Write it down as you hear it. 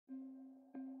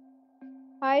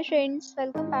Hi friends,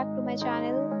 welcome back to my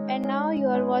channel and now you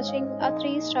are watching a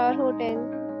 3-star hotel.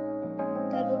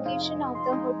 The location of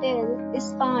the hotel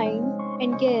is fine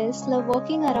and guests love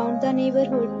walking around the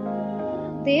neighborhood.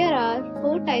 There are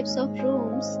 4 types of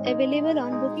rooms available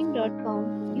on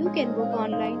booking.com. You can book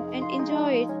online and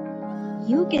enjoy it.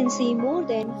 You can see more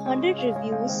than 100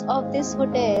 reviews of this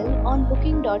hotel on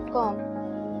booking.com.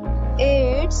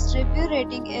 Its review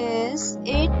rating is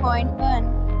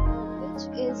 8.1,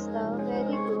 which is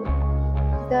very good.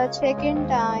 The check-in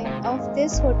time of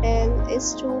this hotel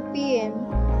is 2 p.m.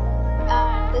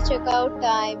 and the checkout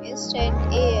time is 10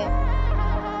 a.m.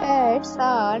 Pets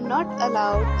are not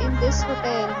allowed in this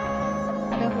hotel.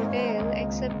 The hotel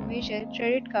accepts major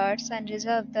credit cards and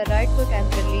reserves the right to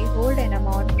temporarily hold an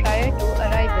amount prior to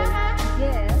arrival.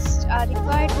 Guests are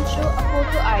required to show a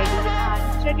photo ID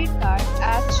and credit card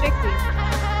at check-in.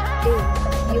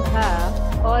 If you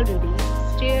have already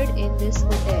stayed in this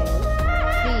hotel,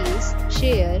 please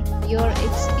share your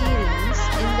experience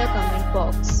in the comment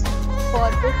box. For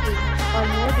booking or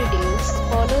more details,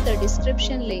 follow the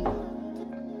description link.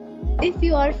 If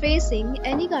you are facing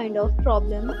any kind of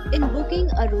problem in booking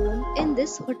a room in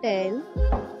this hotel,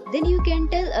 then you can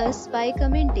tell us by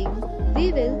commenting.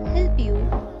 We will help you.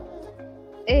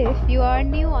 If you are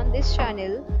new on this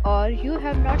channel or you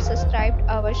have not subscribed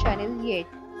our channel yet,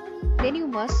 then you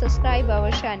must subscribe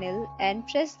our channel and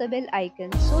press the bell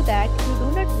icon so that you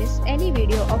do not miss any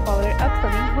video of our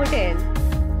upcoming hotel.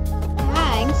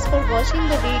 Thanks for watching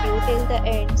the video till the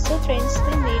end. So friends,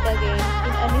 will meet again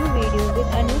in a new video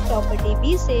with a new property.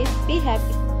 Be safe, be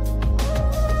happy.